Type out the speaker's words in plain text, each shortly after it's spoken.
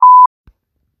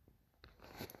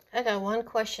I got one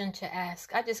question to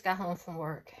ask. I just got home from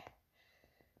work,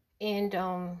 and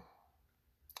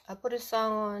I put a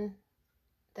song on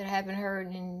that I haven't heard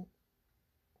in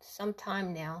some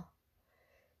time now.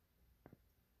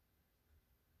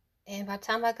 And by the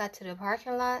time I got to the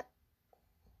parking lot,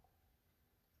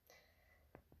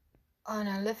 and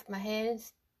I lift my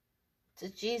hands to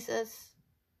Jesus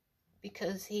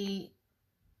because he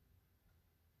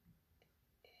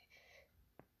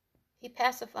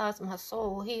pacifies my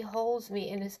soul. He holds me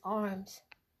in his arms.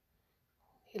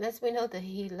 He lets me know that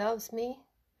he loves me.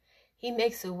 He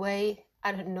makes a way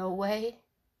out of no way.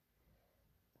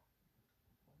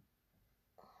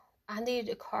 I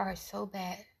needed a car so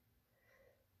bad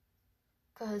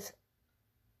because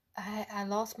I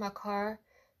lost my car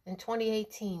in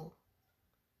 2018.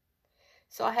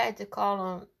 So I had to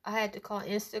call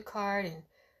Instacart and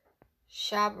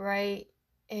ShopRite,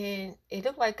 and it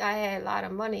looked like I had a lot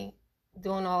of money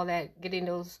doing all that, getting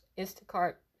those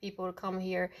Instacart people to come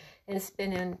here and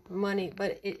spending money,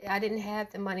 but I didn't have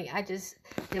the money.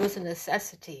 It was a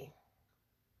necessity,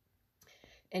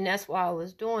 and that's why I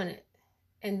was doing it.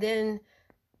 And then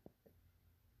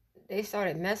they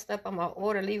started messing up on my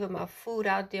order, leaving my food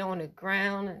out there on the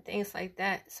ground and things like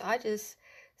that. So I just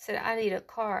said, I need a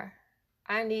car.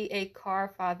 I need a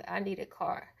car, Father. I need a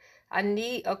car. I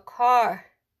need a car.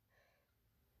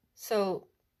 So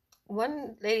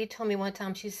one lady told me one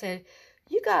time, she said,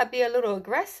 you got to be a little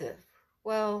aggressive.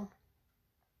 Well,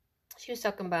 she was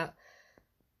talking about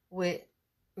with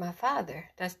my father.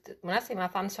 When I say my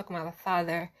father, I'm talking about my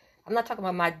father. I'm not talking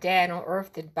about my dad on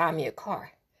earth that buy me a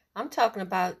car. I'm talking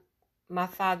about my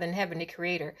Father in heaven, the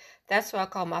creator. That's what I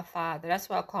call my father. That's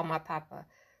what I call my papa.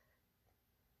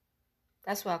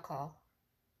 That's what I call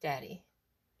daddy.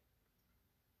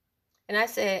 And I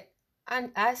said,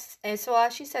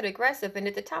 she said aggressive. And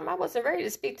at the time, I wasn't ready to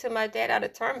speak to my dad out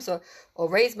of terms or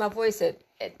raise my voice at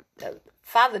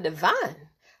Father Divine.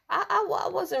 I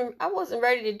wasn't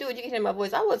ready to do it. You can hear my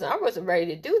voice. I wasn't ready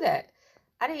to do that.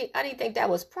 I didn't think that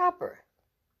was proper.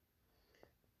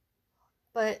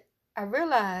 But I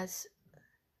realized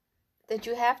that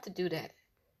you have to do that,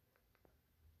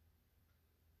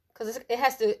 because it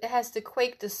has to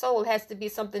quake the soul. It has to be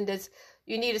something that's,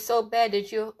 you need it so bad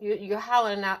that you're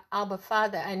howling out, Abba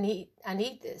Father, I need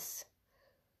this.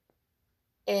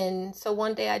 And so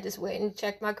one day I just went and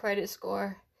checked my credit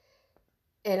score,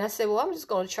 and I said, well, I'm just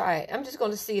going to try it. I'm just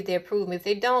going to see if they approve me. If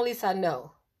they don't, at least I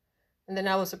know. And then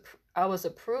I was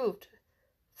approved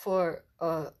for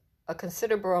a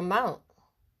considerable amount.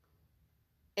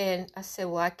 And I said,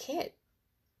 well, I can't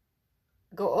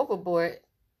go overboard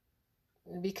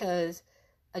because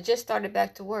I just started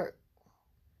back to work.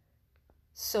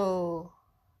 So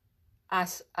I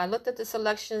looked at the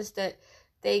selections that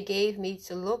they gave me to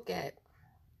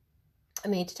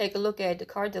take a look at the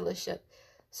car dealership.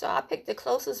 So I picked the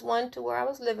closest one to where I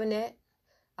was living at.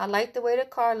 I liked the way the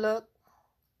car looked.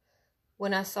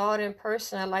 When I saw it in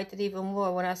person, I liked it even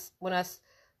more. When I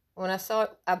saw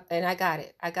it, and I got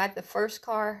it. I got the first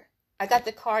car. I got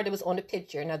the car that was on the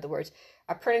picture. In other words,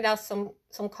 I printed out some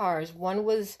cars. One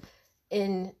was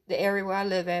in the area where I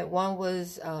live at. One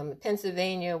was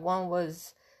Pennsylvania. One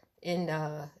was in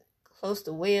close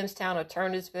to Williamstown or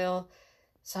Turnersville.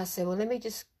 So I said, well, let me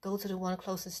just go to the one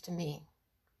closest to me.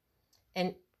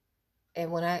 And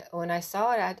when I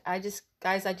saw it, I just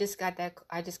got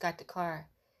the car,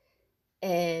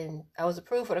 and I was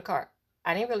approved for the car.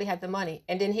 I didn't really have the money.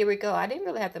 And then here we go. I didn't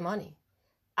really have the money.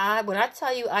 When I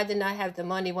tell you I did not have the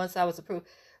money once I was approved,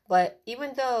 but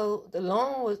even though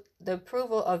the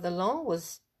approval of the loan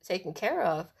was taken care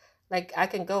of, like I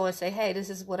can go and say, hey, this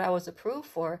is what I was approved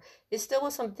for. There still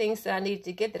was some things that I needed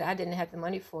to get that I didn't have the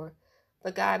money for.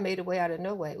 But God made a way out of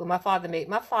no way. Well, my father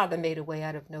made a way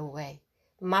out of no way.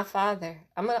 My father.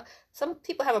 Some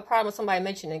people have a problem with somebody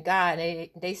mentioning God, and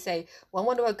they say, well, I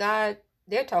wonder what God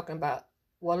they're talking about.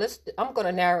 Well, I'm going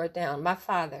to narrow it down. My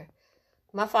father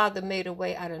made a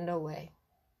way out of no way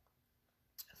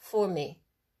for me.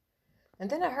 And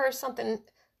then I heard something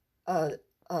the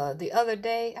other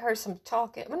day. I heard some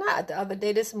talking. Well, not the other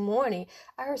day, this morning.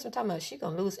 I heard some talking about she's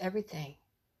going to lose everything.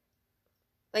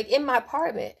 Like in my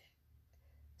apartment.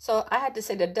 So I had to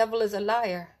say the devil is a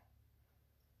liar.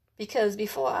 Because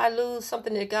before I lose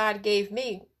something that God gave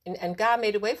me, and God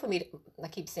made a way for me, I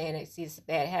keep saying it, see, it's a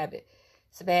bad habit.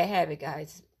 It's a bad habit,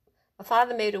 guys. My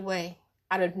father made a way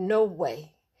out of no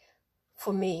way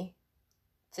for me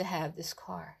to have this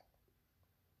car.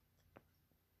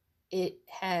 It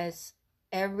has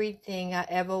everything I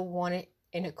ever wanted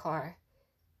in a car.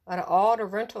 Out of all the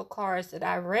rental cars that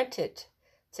I rented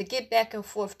to get back and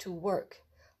forth to work,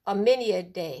 many a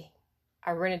day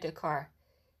I rented a car.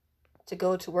 to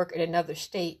go to work in another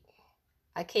state.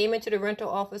 I came into the rental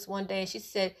office one day and she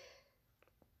said,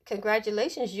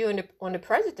 "Congratulations, you're on the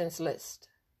president's list."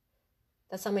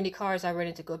 That's how many cars I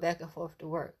rented to go back and forth to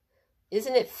work.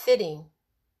 Isn't it fitting?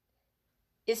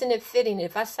 Isn't it fitting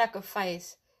if I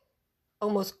sacrifice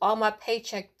almost all my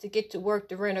paycheck to get to work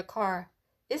to rent a car?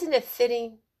 Isn't it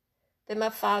fitting that my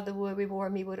Father will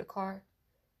reward me with a car?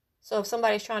 So if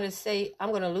somebody's trying to say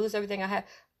I'm going to lose everything I have,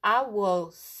 I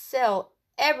will sell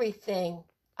everything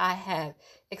I have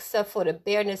except for the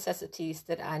bare necessities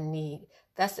that I need.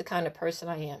 That's the kind of person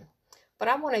I am. But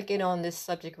I want to get on this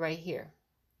subject right here.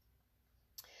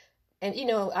 And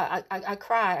I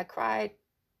cried. I cried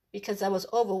because I was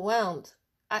overwhelmed.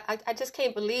 I just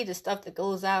can't believe the stuff that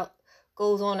goes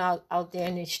on out there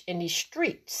in these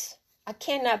streets. I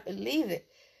cannot believe it.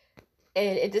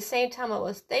 And at the same time, I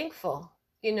was thankful,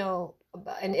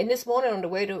 and this morning on the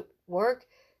way to work,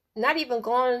 not even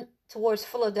going towards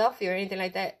Philadelphia or anything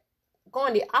like that,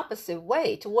 going the opposite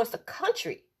way towards the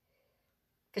country.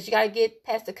 Because you got to get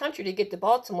past the country to get to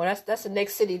Baltimore. That's the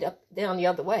next city down the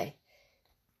other way.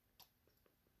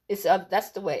 That's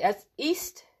the way. That's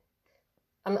east.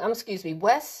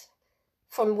 West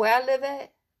from where I live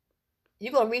at.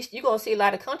 You're gonna see a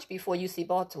lot of country before you see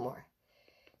Baltimore.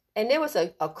 And there was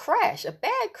a crash, a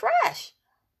bad crash.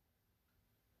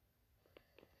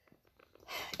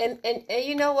 And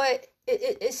you know what?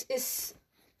 It's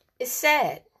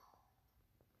sad.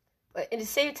 But at the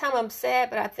same time, I'm sad.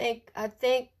 But I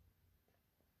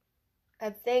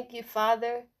thank you,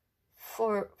 Father,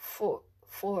 for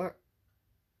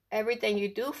everything you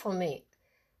do for me.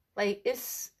 Like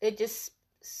it just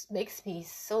makes me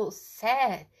so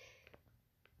sad.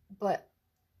 But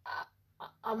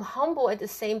I'm humble at the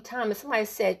same time. And somebody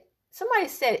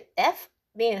said F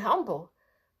being humble.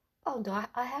 Oh no,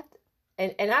 I have to.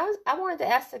 And I wanted to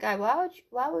ask the guy,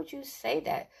 why would you say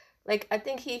that? Like, I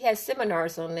think he has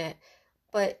seminars on that.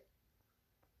 But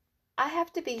I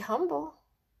have to be humble.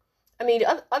 I mean,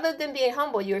 other than being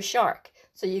humble, you're a shark.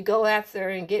 So you go after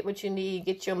and get what you need,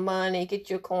 get your money, get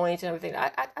your coins and everything. I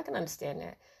can understand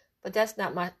that. But that's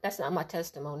not my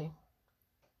testimony.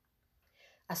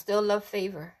 I still love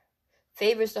favor.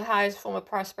 Favor is the highest form of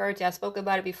prosperity. I spoke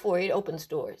about it before. It opens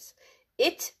doors.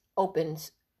 It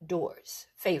opens doors.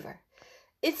 Favor.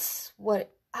 It's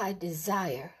what I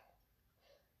desire.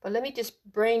 But let me just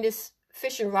bring this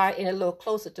fishing rod in a little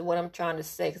closer to what I'm trying to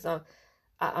say, because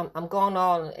I'm going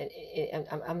on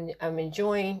and I'm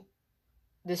enjoying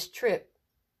this trip,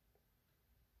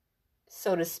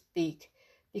 so to speak,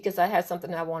 because I have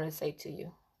something I want to say to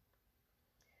you.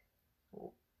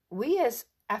 We as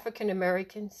African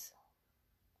Americans,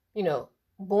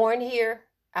 born here,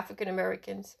 African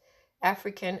Americans,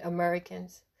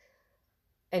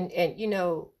 and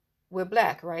we're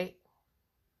black, right?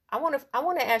 I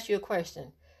want to ask you a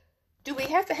question. Do we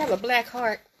have to have a black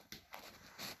heart?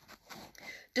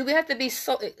 Do we have to be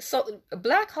so? A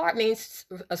black heart means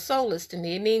a soulless to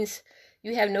me. It means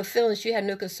you have no feelings, you have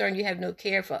no concern, you have no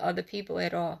care for other people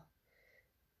at all.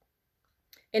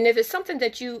 And if it's something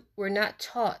that you were not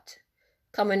taught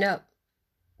coming up,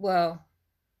 well,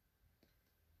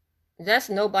 that's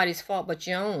nobody's fault but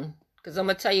your own. Because I'm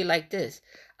going to tell you like this.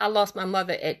 I lost my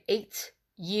mother at 8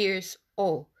 years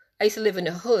old. I used to live in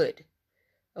the hood.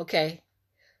 Okay.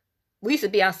 We used to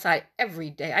be outside every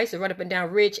day. I used to run up and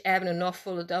down Ridge Avenue, North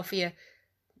Philadelphia.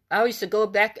 I used to go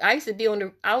back. I used to be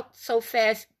out so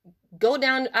fast. Go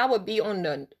down. I would be on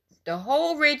the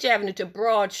whole Ridge Avenue to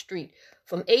Broad Street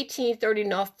from 1830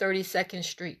 North 32nd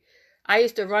Street. I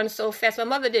used to run so fast. My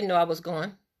mother didn't know I was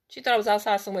gone. She thought I was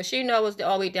outside somewhere. She didn't know I was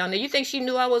all the way down there. You think she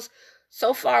knew I was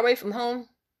so far away from home?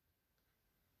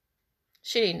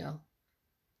 She didn't know.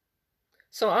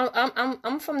 So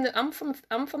I'm from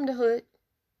the hood.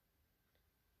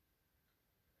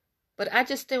 But I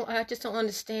just don't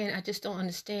understand. I just don't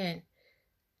understand.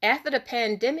 After the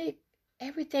pandemic,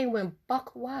 everything went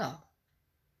buck wild.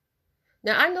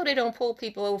 Now I know they don't pull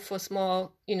people over for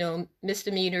small,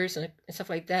 misdemeanors and stuff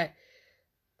like that.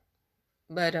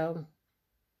 But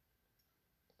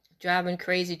driving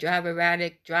crazy, driving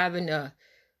erratic, driving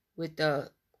with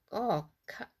the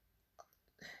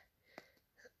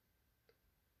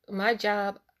my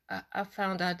job, I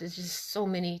found out there's just so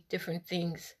many different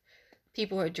things.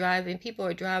 People are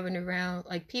driving around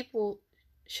like people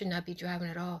should not be driving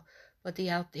at all, but they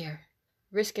out there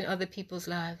risking other people's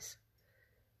lives.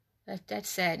 That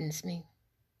saddens me.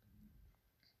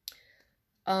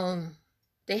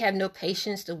 They have no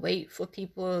patience to wait for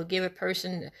people. Give a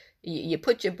person, you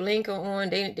put your blinker on,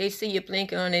 they see your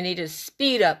blinker on, and they just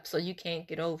speed up so you can't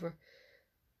get over,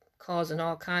 causing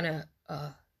all kind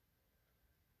of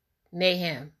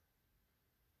mayhem.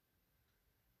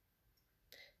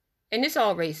 And it's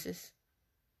all racist.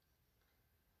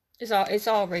 It's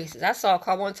all racist. I saw a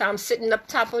car one time sitting up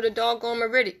top of the doggone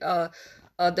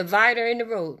divider in the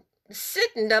road.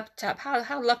 Sitting up top.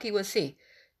 How lucky was he?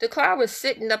 The car was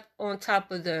sitting up on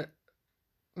top of the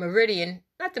meridian,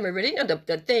 not the meridian, no,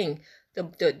 the thing,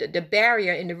 the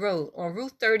barrier in the road on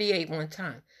Route 38 one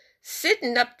time.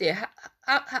 Sitting up there.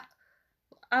 I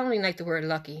don't even like the word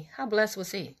lucky. How blessed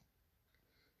was he?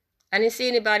 I didn't see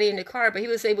anybody in the car, but he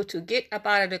was able to get up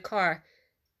out of the car.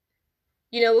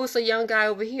 You know, it was a young guy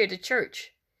over here at the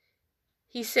church.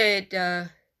 He said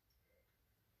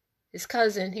his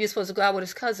cousin, he was supposed to go out with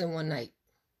his cousin one night.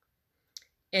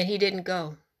 And he didn't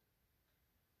go.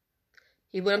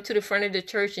 He went up to the front of the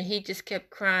church and he just kept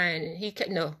crying. And he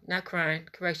kept, no, not crying,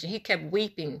 correction. He kept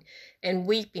weeping and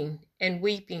weeping and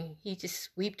weeping. He just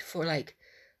wept for like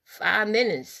 5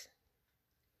 minutes.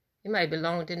 It might be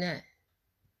longer than that.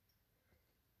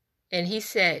 And he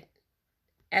said,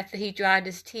 after he dried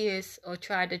his tears or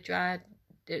tried to dry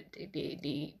the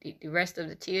rest of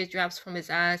the tears drops from his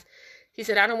eyes, he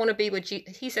said, I don't want to be with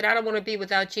he said, I don't want to be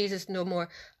without Jesus no more.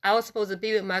 I was supposed to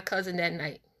be with my cousin that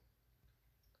night.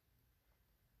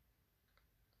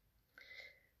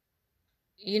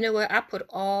 You know what? I put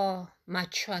all my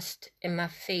trust and my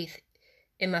faith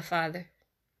in my Father.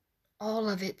 All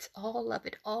of it, all of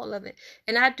it, all of it.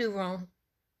 And I do wrong.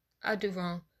 I do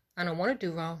wrong. I don't want to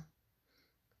do wrong.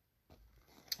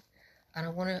 I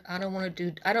don't want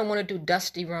to do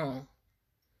dusty wrong.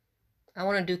 I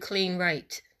want to do clean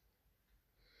right.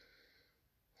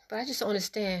 But I just don't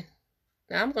understand.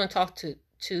 Now I'm going to talk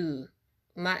to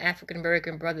my African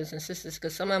American brothers and sisters,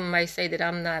 because some of them might say that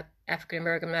I'm not African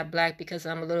American, I'm not black, because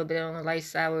I'm a little bit on the light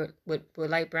side with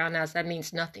light brown eyes. That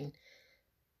means nothing.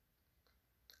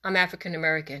 I'm African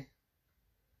American.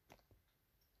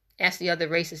 Ask the other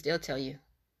races, they'll tell you.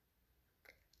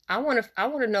 I want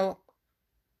to know,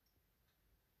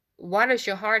 why does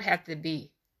your heart have to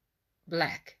be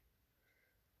black?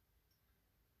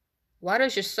 Why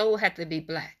does your soul have to be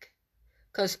black?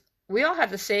 Because we all have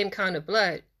the same kind of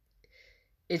blood.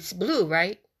 It's blue,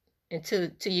 right? Until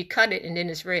you cut it and then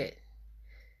it's red.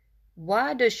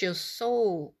 Why does your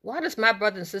soul, why does my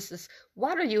brothers and sisters,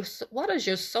 why does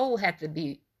your soul have to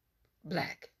be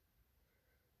black?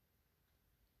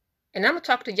 And I'm going to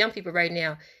talk to young people right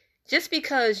now. Just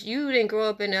because you didn't grow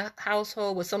up in a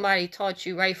household where somebody taught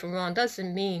you right from wrong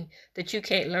doesn't mean that you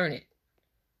can't learn it.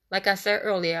 Like I said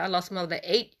earlier, I lost my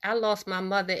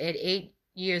mother at 8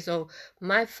 years old.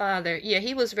 My father, yeah,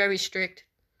 he was very strict.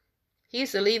 He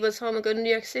used to leave us home and go to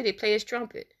New York City, play his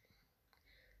trumpet.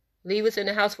 Leave us in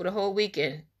the house for the whole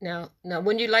weekend. Now,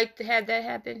 wouldn't you like to have that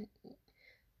happen?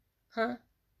 Huh?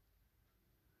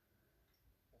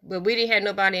 But we didn't have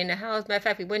nobody in the house. Matter of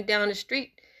fact, we went down the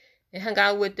street and hung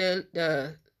out with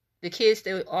the kids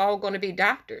that were all going to be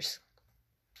doctors.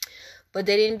 But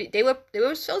they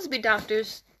were supposed to be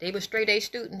doctors. They were straight A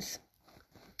students.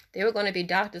 They were going to be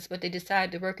doctors, but they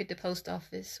decided to work at the post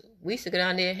office. We used to go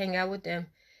down there and hang out with them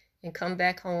and come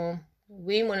back home.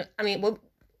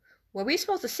 Were we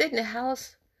supposed to sit in the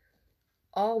house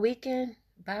all weekend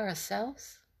by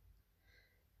ourselves?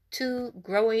 2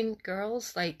 growing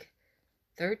girls, like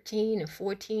 13 and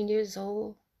 14 years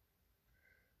old.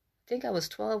 I think I was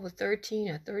 12 or 13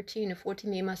 or 13 or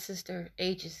 14, me and my sister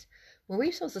ages. Were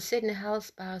we supposed to sit in the house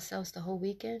by ourselves the whole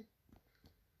weekend?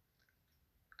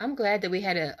 I'm glad that we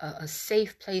had a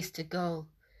safe place to go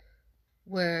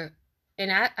where,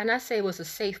 and I say it was a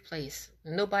safe place.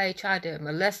 Nobody tried to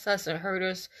molest us or hurt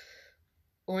us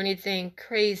or anything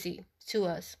crazy to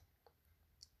us.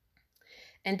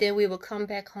 And then we would come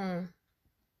back home.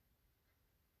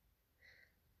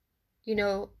 You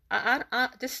know,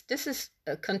 this is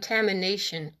a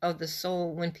contamination of the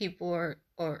soul when people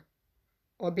are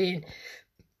being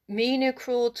mean and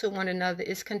cruel to one another.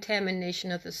 It's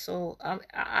contamination of the soul.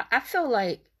 I feel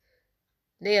like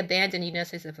they abandoned the United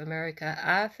States of America.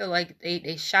 I feel like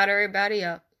they shot everybody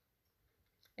up.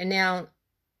 And now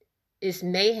it's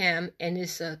mayhem and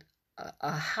it's a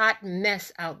hot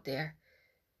mess out there.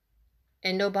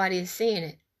 And nobody is seeing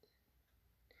it.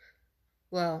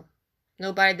 Well,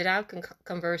 nobody that I can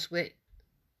converse with,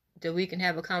 that we can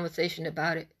have a conversation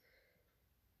about it.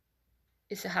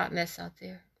 It's a hot mess out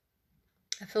there.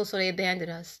 I feel so they abandoned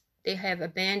us. They have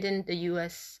abandoned the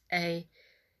USA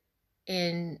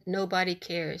and nobody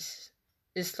cares.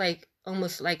 It's like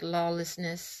almost like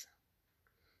lawlessness.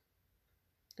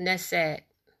 And that's sad.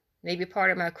 Maybe part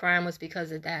of my crime was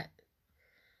because of that.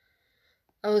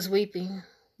 I was weeping.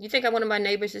 You think I wanted my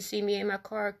neighbors to see me in my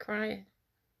car crying?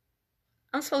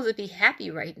 I'm supposed to be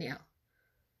happy right now.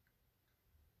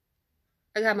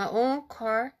 I got my own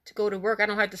car to go to work. I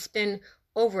don't have to spend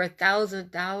over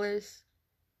 $1,000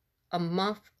 a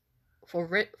month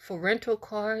for rental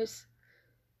cars.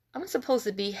 I'm supposed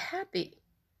to be happy.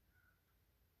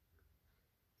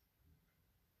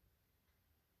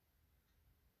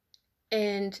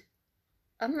 And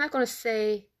I'm not going to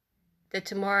say that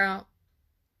tomorrow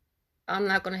I'm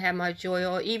not going to have my joy,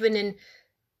 or even in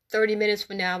 30 minutes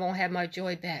from now I won't have my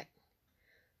joy back.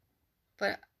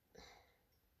 But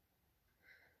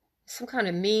some kind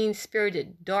of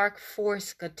mean-spirited, dark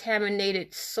force,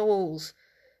 contaminated souls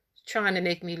trying to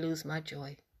make me lose my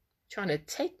joy, trying to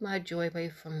take my joy away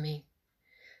from me.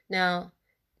 Now,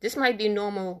 this might be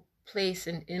normal place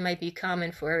and it might be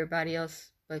common for everybody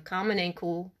else, but common ain't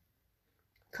cool.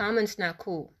 Common's not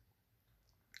cool.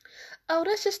 Oh,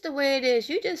 that's just the way it is.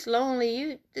 You just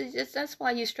lonely. That's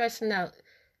why you stressing out.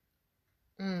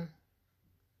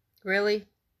 Really?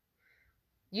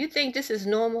 You think this is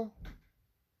normal?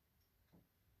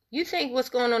 You think what's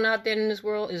going on out there in this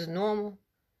world is normal?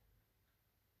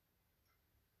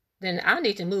 Then I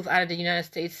need to move out of the United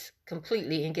States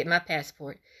completely and get my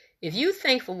passport. If you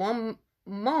think for one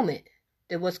moment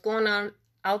that what's going on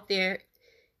out there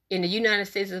in the United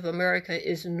States of America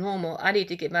is normal, I need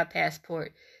to get my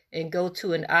passport and go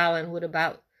to an island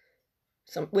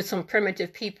with some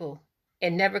primitive people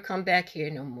and never come back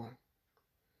here no more.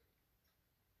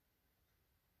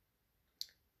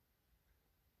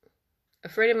 A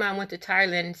friend of mine went to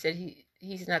Thailand and said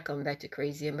he's not coming back to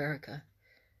crazy America.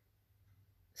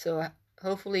 So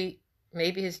hopefully,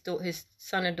 maybe his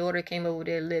son and daughter came over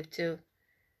there to live too.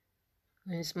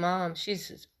 And his mom,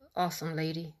 she's an awesome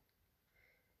lady.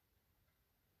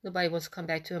 Nobody wants to come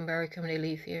back to America when they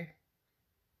leave here.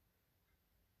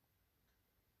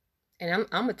 And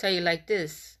I'm going to tell you like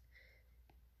this.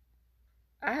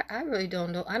 I really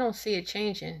don't know. I don't see it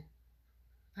changing.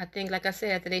 I think, like I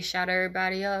said, after they shot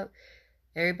everybody up,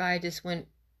 everybody just went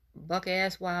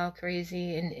buck-ass wild,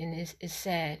 crazy, and it's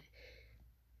sad.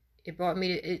 It brought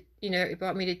me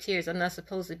to tears. I'm not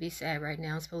supposed to be sad right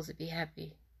now. I'm supposed to be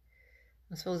happy.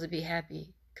 I'm supposed to be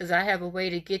happy because I have a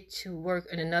way to get to work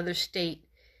in another state,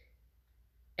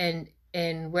 and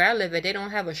where I live at, they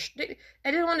don't have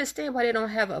I don't understand why they don't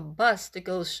have a bus that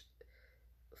goes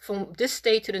from this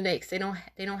state to the next. They don't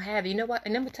have it. You know what?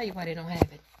 And let me tell you why they don't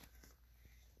have it.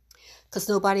 Because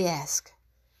nobody asked.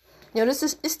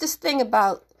 It's this thing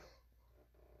about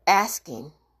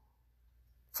asking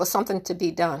for something to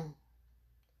be done.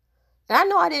 And I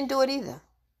know I didn't do it either.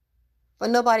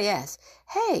 But nobody asked.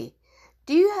 Hey,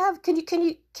 is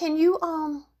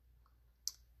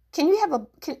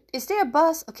there a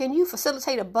bus, or can you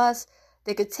facilitate a bus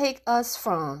that could take us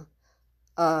from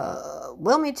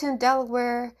Wilmington,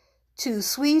 Delaware to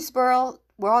Swedesboro,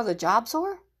 where all the jobs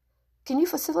are? Can you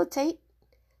facilitate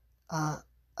a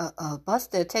bus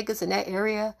that take us in that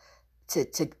area to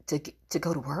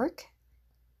go to work?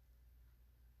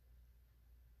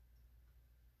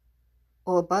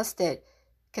 Or a bus that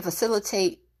can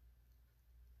facilitate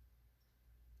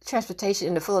transportation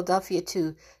into Philadelphia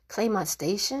to Claymont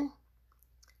Station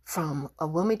from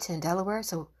Wilmington, Delaware,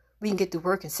 so we can get to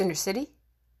work in Center City?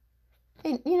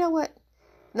 And you know what?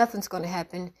 Nothing's going to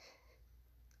happen.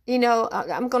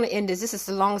 I'm going to end this. This is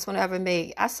the longest one I ever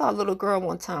made. I saw a little girl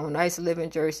one time when I used to live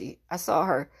in Jersey. I saw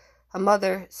her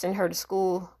mother sent her to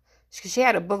school. She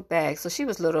had a book bag, so she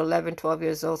was little, 11, 12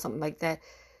 years old, something like that.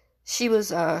 She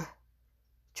was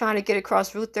trying to get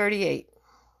across Route 38.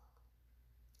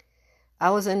 I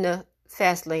was in the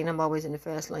fast lane. I'm always in the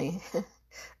fast lane.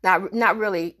 Not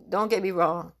really. Don't get me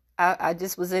wrong. I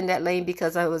just was in that lane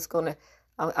because I'm going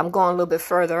a little bit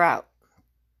further out.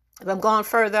 If I'm going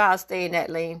further, I'll stay in that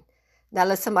lane. Now,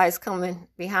 unless somebody's coming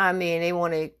behind me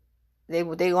and they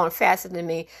going faster than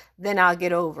me, then I'll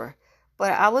get over.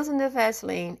 But I was in the fast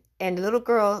lane, and the little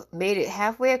girl made it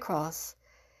halfway across,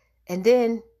 and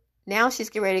then now she's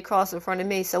getting ready to cross in front of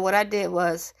me. So what I did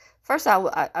was, first I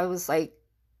was like,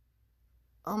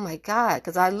 oh my God,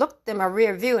 because I looked in my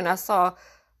rear view and I saw a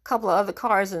couple of other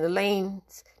cars in the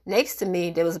lanes next to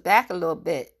me that was back a little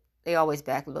bit. They always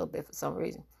back a little bit for some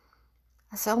reason.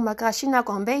 I said, oh my God, she's not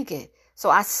going to make it.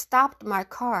 So I stopped my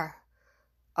car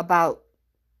about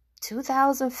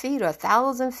 2,000 feet or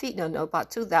 1,000 feet. No,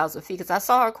 about 2,000 feet, because I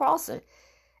saw her crossing.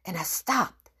 And I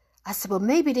stopped. I said, well,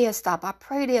 maybe they'll stop. I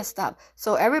pray they'll stop.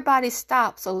 So everybody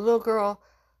stopped so the little girl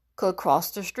could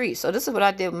cross the street. So this is what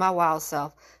I did with my wild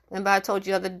self. Remember I told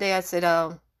you the other day, I said,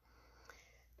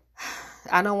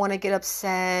 I don't want to get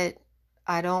upset.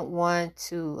 I want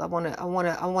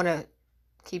to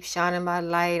keep shining my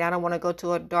light. I don't want to go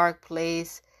to a dark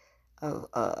place. I'm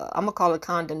going to call it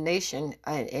condemnation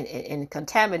and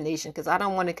contamination, because I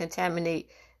don't want to contaminate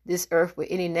this earth with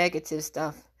any negative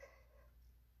stuff.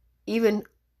 even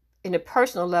in a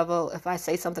personal level, if I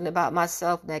say something about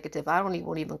myself negative, I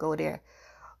won't even go there.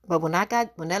 But when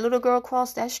that little girl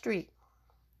crossed that street,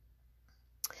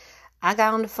 I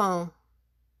got on the phone.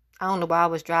 I don't know why I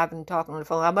was driving and talking on the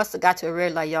phone. I must have got to a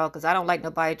red light, y'all, because I don't like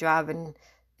nobody driving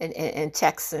and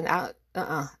texting.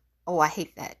 Oh, I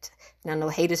hate that. And I know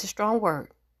hate is a strong word.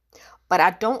 But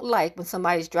I don't like when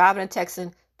somebody's driving and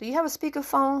texting. Do you have a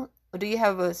speakerphone? Or do you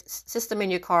have a system in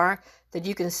your car that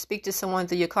you can speak to someone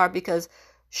through your car? Because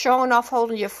showing off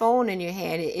holding your phone in your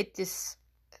hand, it just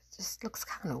looks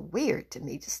kind of weird to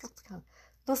me. It just looks kind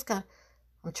of,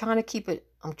 I'm trying to keep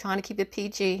it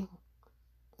PG.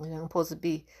 I'm supposed to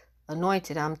be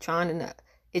anointed.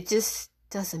 It just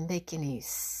doesn't make any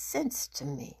sense to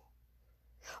me.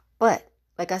 But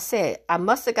like I said, I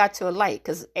must have got to a light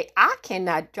because I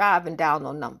cannot drive and dial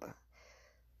no number.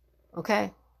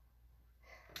 Okay?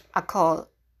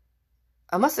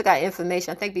 I must have got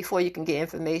information. I think before you can get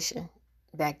information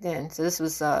back then. So this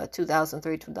was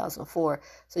 2003, 2004.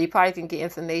 So you probably can get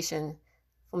information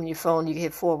from your phone. You can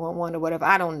hit 411 or whatever.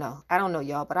 I don't know,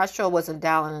 y'all. But I sure wasn't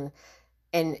dialing.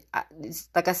 And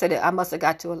like I said, I must have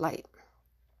got to a light.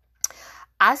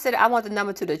 I said I want the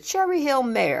number to the Cherry Hill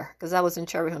mayor because I was in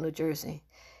Cherry Hill, New Jersey.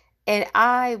 And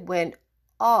I went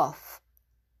off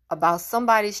about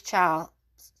somebody's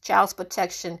child's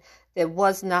protection that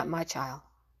was not my child.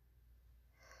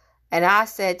 And I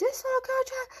said, this little girl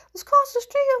was across the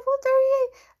street of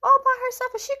 438 all by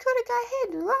herself, and she could have got hit.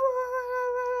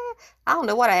 I don't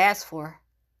know what I asked for.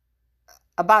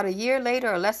 About a year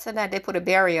later or less than that, they put a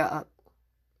barrier up.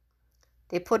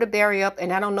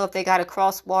 And I don't know if they got a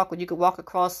crosswalk where you could walk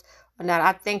across or not.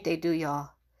 I think they do,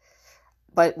 y'all.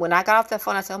 But when I got off that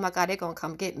phone, I said, oh my God, they're going to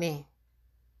come get me.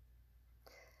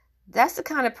 That's the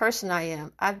kind of person I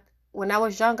am. When I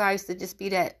was younger, I used to just be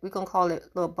that, we're going to call it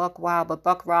little buck wild, but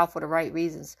buck wild for the right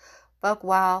reasons. Buck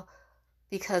wild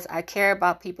because I care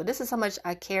about people. This is how much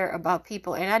I care about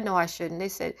people, and I know I shouldn't. They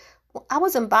said, well, I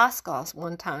was in Boscos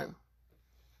one time.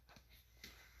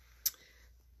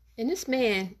 And this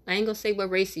man, I ain't going to say what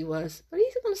race he was, but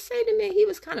he's going to say to me, he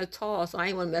was kind of tall, so I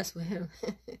ain't want to mess with him.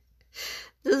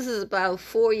 This is about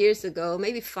 4 years ago,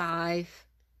 maybe 5.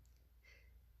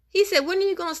 He said, when are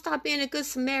you going to stop being a good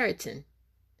Samaritan?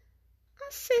 I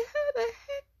said, how the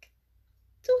heck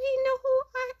do he know who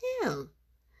I am?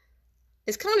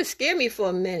 It's kind of scared me for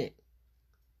a minute.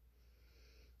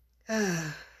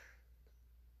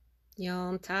 Y'all,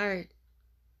 I'm tired.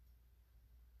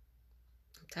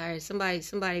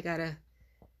 Somebody gotta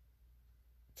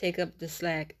take up the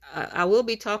slack. I will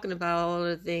be talking about all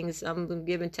the things. I'm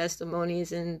giving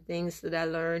testimonies and things that I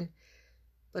learned.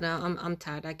 But I'm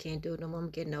tired. I can't do it no more. I'm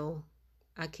getting old.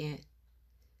 I can't.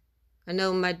 I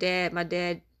know my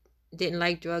dad didn't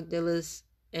like drug dealers,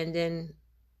 and then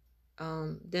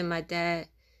my dad,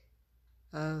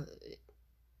 I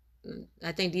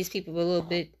think these people were a little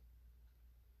bit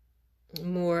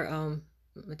more, I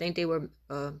think they were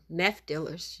meth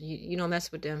dealers. You don't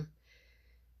mess with them.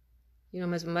 You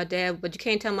don't mess with my dad, but you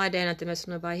can't tell my dad not to mess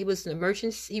with nobody. He was a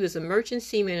merchant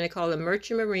seaman, and they call it a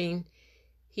merchant marine.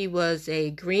 He was a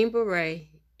Green Beret,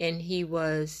 and he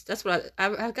was, that's what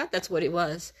I got, that's what it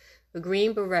was. A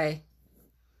Green Beret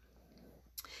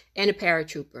and a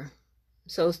paratrooper.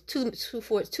 So two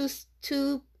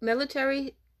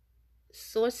military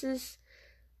sources,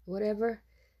 whatever.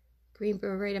 Green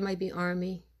Beret, that might be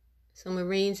Army. So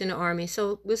Marines in the Army.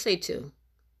 So we'll say 2.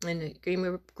 And the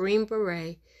Green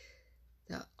Beret,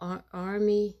 the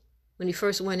Army, when he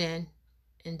first went in,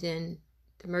 and then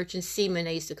the merchant seaman,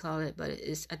 they used to call it, but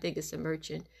I think it's the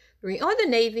merchant marine, or the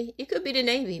Navy. It could be the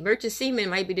Navy. Merchant seaman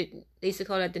might be they used to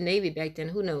call that the Navy back then.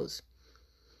 Who knows?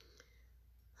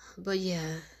 But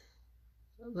yeah,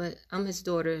 but I'm his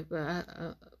daughter. But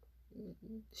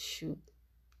shoot,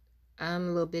 I'm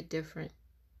a little bit different.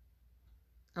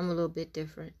 I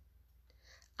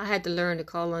had to learn to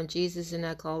call on Jesus, and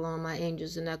I call on my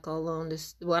angels, and I call on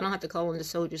this. Well, I don't have to call on the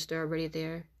soldiers; they're already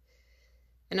there.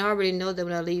 And I already know that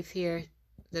when I leave here,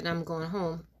 that I'm going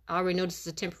home. I already know this is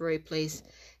a temporary place.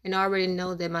 And I already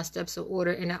know that my steps are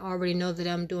ordered. And I already know that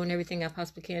I'm doing everything I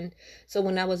possibly can. So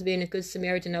when I was being a good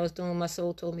Samaritan, I was doing what my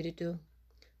soul told me to do.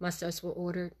 My steps were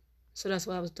ordered. So that's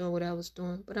why I was doing what I was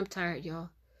doing. But I'm tired, y'all.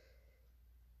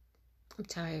 I'm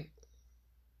tired.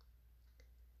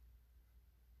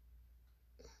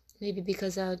 Maybe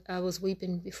because I was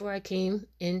weeping before I came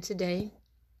in today.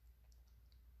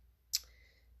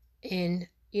 And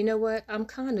you know what? I'm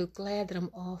kind of glad that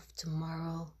I'm off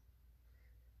tomorrow.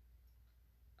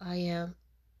 I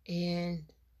am.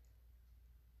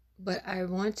 But I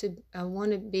want to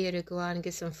be able to go out and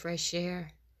get some fresh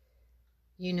air.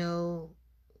 You know,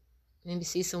 maybe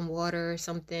see some water or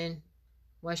something,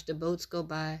 watch the boats go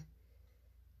by.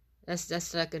 That's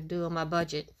what I could do on my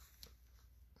budget.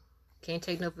 Can't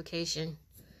take no vacation.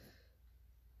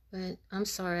 But I'm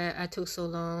sorry I took so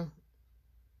long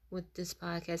with this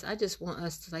podcast. I just want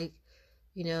us to, like,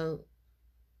 you know,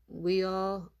 we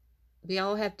all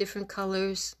have different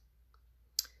colors.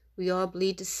 We all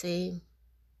bleed the same.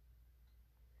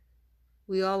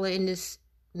 We all are in this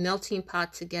melting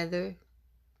pot together.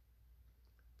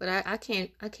 But I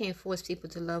can't force people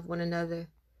to love one another.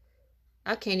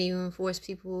 I can't even force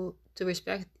people to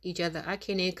respect each other. I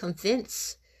can't even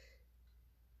convince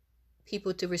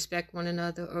people to respect one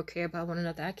another or care about one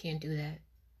another. I can't do that.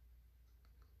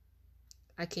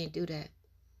 I can't do that.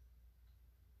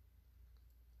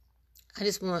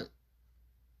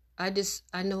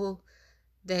 I know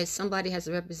that somebody has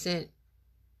to represent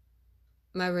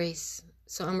my race.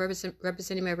 So I'm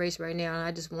representing my race right now, and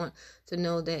I just want to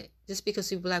know that just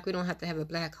because we're black, we don't have to have a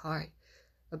black heart.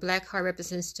 A black heart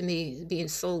represents to me being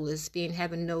soulless,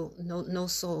 having no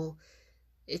soul.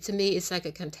 To me, it's like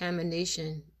a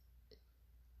contamination,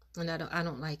 and I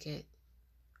don't like it.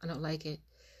 I don't like it,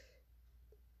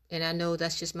 and I know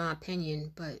that's just my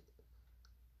opinion, but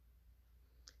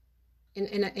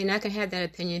and I can have that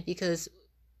opinion because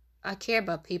I care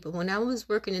about people. When I was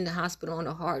working in the hospital on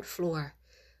a hard floor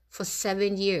for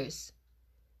 7 years,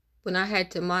 when I had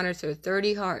to monitor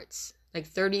 30 hearts, like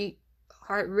 30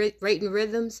 heart rate and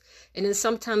rhythms, and then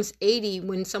sometimes 80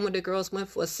 when some of the girls went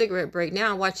for a cigarette break.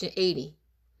 Now I'm watching 80.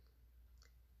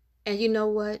 And you know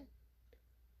what?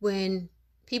 When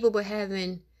people were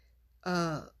having,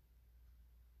 we'll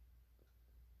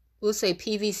say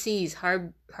PVCs,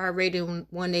 heart rate in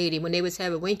 180, when they was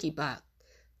having Winky-Bach,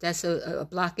 that's a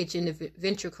blockage in the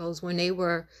ventricles. When they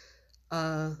were,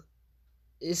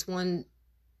 this one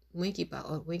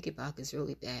Winky-Bach is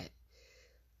really bad.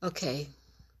 Okay.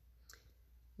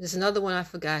 There's another one I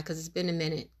forgot because it's been a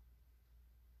minute.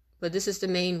 But this is the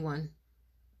main one.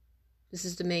 This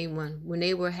is the main one. When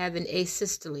they were having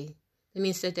asystole, that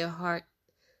means that their heart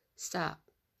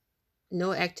stopped.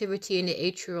 No activity in the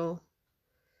atrial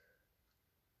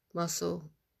muscle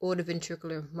or the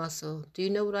ventricular muscle. Do you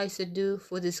know what I used to do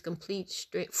for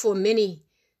for many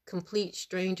complete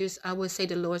strangers? I would say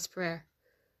the Lord's Prayer.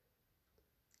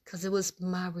 Because it was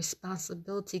my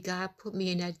responsibility. God put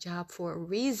me in that job for a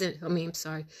reason.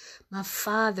 My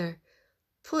Father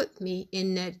put me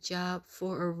in that job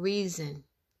for a reason.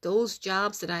 Those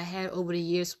jobs that I had over the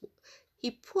years,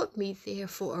 He put me there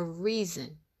for a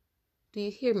reason. Do you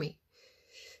hear me?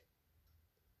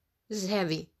 This is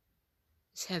heavy.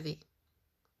 It's heavy.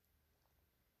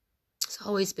 It's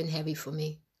always been heavy for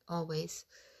me. Always.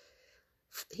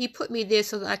 He put me there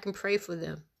so that I can pray for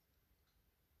them.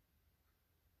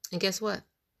 And guess what?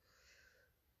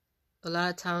 A lot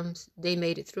of times they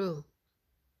made it through.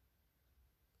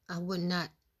 I would not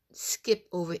skip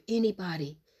over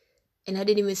anybody. And I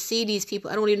didn't even see these people.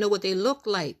 I don't even know what they looked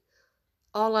like.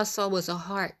 All I saw was a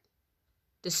heart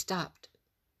that stopped.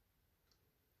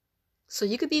 So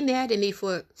you could be mad at me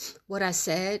for what I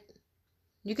said.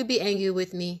 You could be angry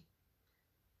with me.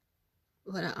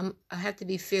 But I have to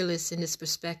be fearless in this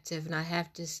perspective, and I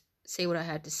have to say what I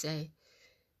had to say.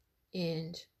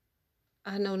 And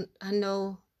I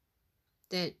know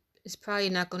that it's probably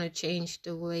not going to change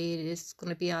the way it is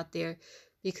going to be out there,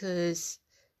 because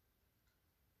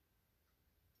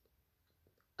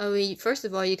first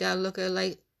of all, you got to look at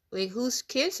like whose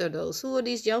kids are those? Who are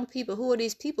these young people? Who are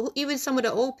these people? Even some of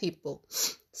the old people.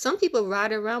 Some people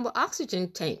ride around with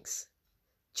oxygen tanks.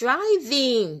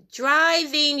 Driving,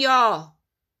 y'all.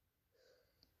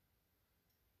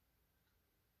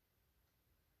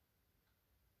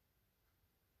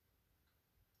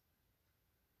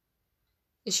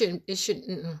 It shouldn't,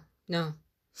 no.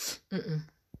 And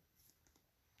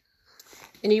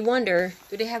you wonder,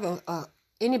 do they have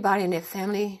anybody in their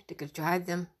family that could drive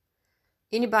them?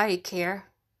 Anybody care?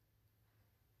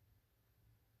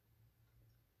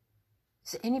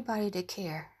 Is there anybody that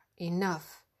care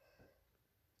enough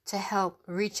to help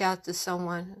reach out to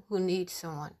someone who needs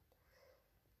someone?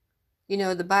 You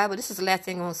know, the Bible, this is the last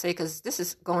thing I'm going to say because this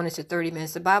is going into 30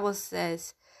 minutes. The Bible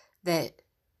says that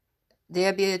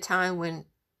there'll be a time when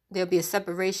there'll be a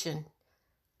separation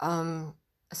of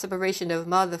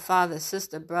mother, father,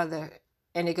 sister, brother,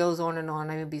 and it goes on and on.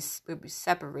 And we'll be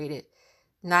separated,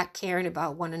 not caring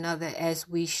about one another as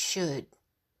we should.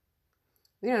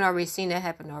 We done already seen that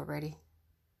happen already.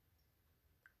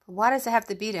 But why does it have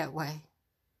to be that way?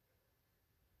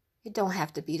 It don't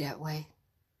have to be that way.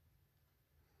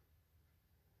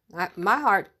 My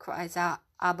heart cries out,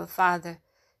 Abba, Father.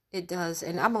 It does.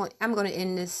 And I'm going to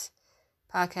end this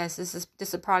podcast.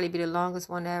 This will probably be the longest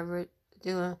one I ever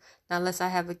do, now, unless I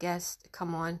have a guest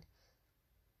come on,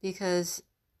 because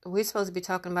we're supposed to be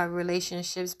talking about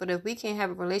relationships. But if we can't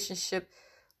have a relationship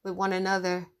with one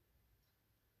another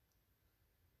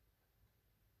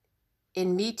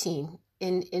in meeting,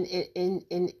 on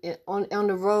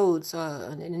the roads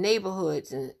or in the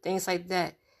neighborhoods and things like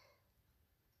that,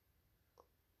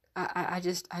 I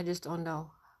just don't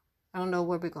know. I don't know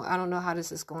where we're going. I don't know how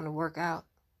this is going to work out.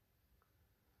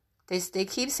 They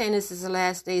keep saying this is the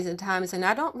last days and times, and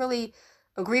I don't really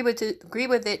agree with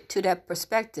it to that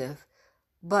perspective.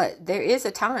 But there is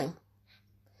a time,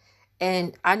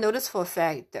 and I know this for a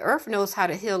fact: the earth knows how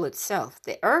to heal itself.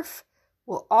 The earth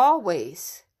will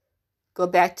always go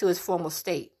back to its former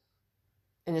state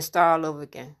and then start all over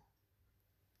again.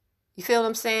 You feel what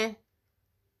I'm saying?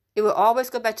 It will always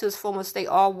go back to its former state,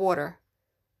 all water,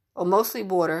 or mostly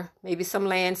water, maybe some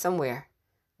land somewhere,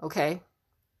 okay?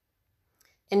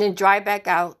 And then dry back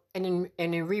out and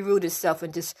then reroot itself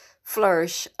and just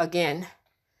flourish again,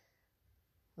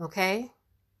 okay?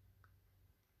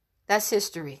 That's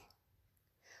history.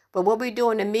 But what we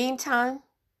do in the meantime,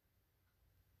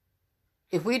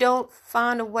 if we don't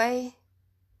find a way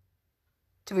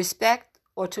to respect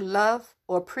or to love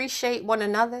or appreciate one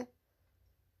another,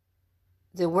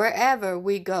 then wherever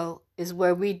we go is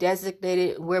where we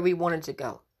designated where we wanted to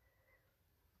go.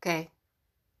 Okay?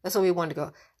 That's where we wanted to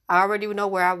go. I already know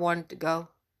where I wanted to go,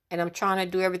 and I'm trying to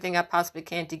do everything I possibly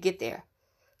can to get there.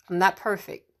 I'm not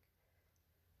perfect.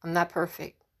 I'm not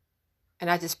perfect. And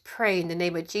I just pray in the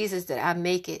name of Jesus that I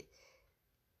make it.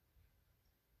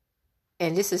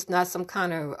 And this is not some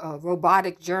kind of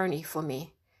robotic journey for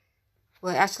me.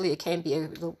 Well, actually, it can be a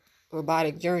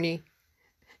robotic journey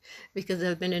because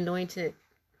I've been anointed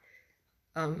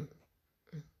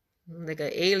like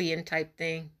an alien type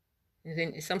thing. And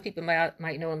then some people might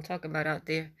know what I'm talking about out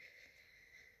there.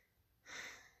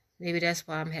 Maybe that's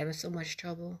why I'm having so much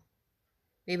trouble.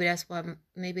 Maybe that's why.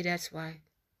 I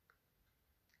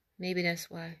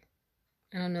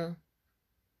don't know.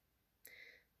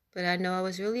 But I know I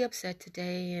was really upset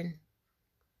today, and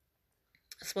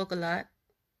I spoke a lot,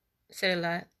 said a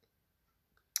lot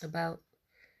about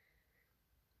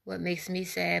what makes me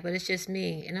sad, but it's just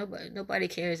me, and nobody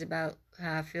cares about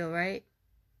how I feel, right?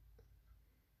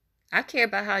 I care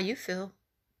about how you feel.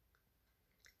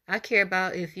 I care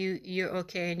about if you're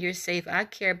okay and you're safe. I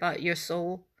care about your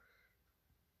soul.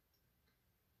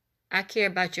 I care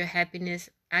about your happiness.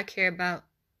 I care about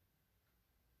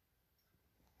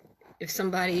if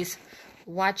somebody's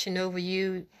watching over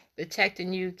you,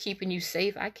 protecting you, keeping you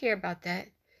safe. I care about that.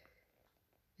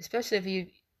 Especially if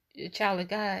you're a child of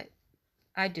God.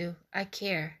 I do. I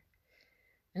care.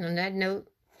 And on that note,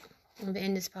 I'm going to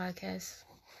end this podcast.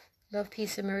 Love,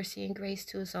 peace, and mercy, and grace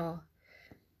to us all.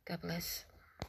 God bless.